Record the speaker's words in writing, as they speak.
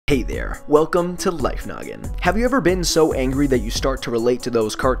Hey there, welcome to Life Noggin. Have you ever been so angry that you start to relate to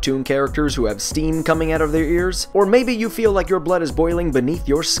those cartoon characters who have steam coming out of their ears? Or maybe you feel like your blood is boiling beneath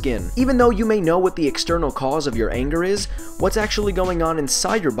your skin. Even though you may know what the external cause of your anger is, what's actually going on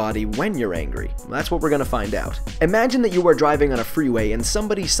inside your body when you're angry? That's what we're gonna find out. Imagine that you are driving on a freeway and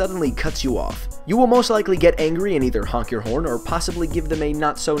somebody suddenly cuts you off. You will most likely get angry and either honk your horn or possibly give them a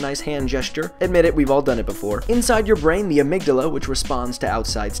not so nice hand gesture. Admit it, we've all done it before. Inside your brain, the amygdala, which responds to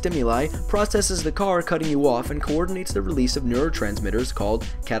outside stimuli, processes the car cutting you off and coordinates the release of neurotransmitters called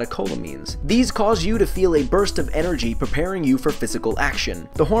catecholamines. These cause you to feel a burst of energy, preparing you for physical action.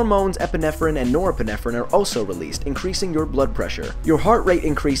 The hormones epinephrine and norepinephrine are also released, increasing your blood pressure. Your heart rate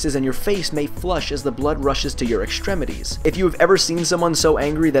increases and your face may flush as the blood rushes to your extremities. If you have ever seen someone so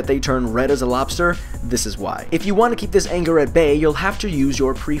angry that they turn red as a lobster, this is why. If you want to keep this anger at bay, you'll have to use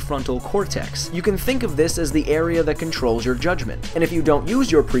your prefrontal cortex. You can think of this as the area that controls your judgment. And if you don't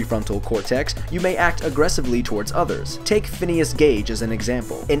use your prefrontal cortex, you may act aggressively towards others. Take Phineas Gage as an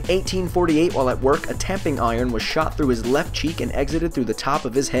example. In 1848, while at work, a tamping iron was shot through his left cheek and exited through the top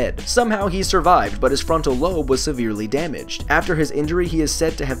of his head. Somehow he survived, but his frontal lobe was severely damaged. After his injury, he is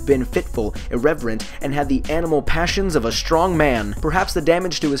said to have been fitful, irreverent, and had the animal passions of a strong man. Perhaps the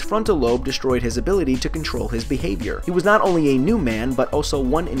damage to his frontal lobe destroyed his ability to control his behavior. He was not only a new man, but also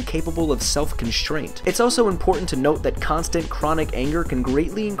one incapable of self-constraint. It's also important to note that constant chronic anger can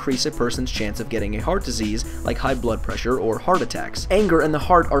greatly increase a person's chance of getting a heart disease like high blood pressure or heart attacks. Anger and the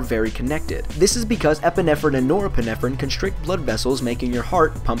heart are very connected. This is because epinephrine and norepinephrine constrict blood vessels, making your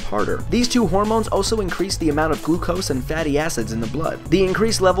heart pump harder. These two hormones also increase the amount of glucose and fatty acids in the blood. The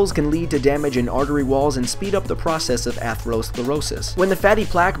increased levels can lead to damage in artery walls and speed up the process of atherosclerosis. When the fatty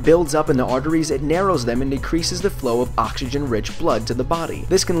plaque builds up in the arteries, it narrows them and decreases the flow of oxygen-rich blood to the body.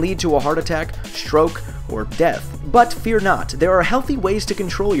 This can lead to a heart attack, stroke, or death. But fear not, there are healthy ways to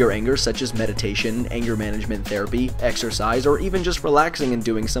control your anger, such as meditation, anger management therapy, exercise, or even just relaxing and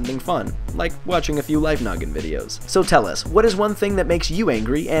doing something fun, like watching a few Life Noggin videos. So tell us, what is one thing that makes you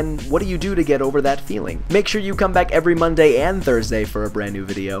angry, and what do you do to get over that feeling? Make sure you come back every Monday and Thursday for a brand new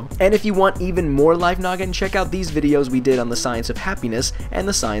video. And if you want even more Life Noggin, check out these videos we did on the science of happiness and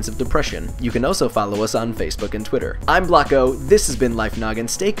the science of depression. You can also follow us on Facebook and Twitter. I'm Blocko, this has been Life Noggin,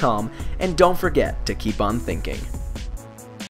 stay calm, and don't forget to keep on thinking.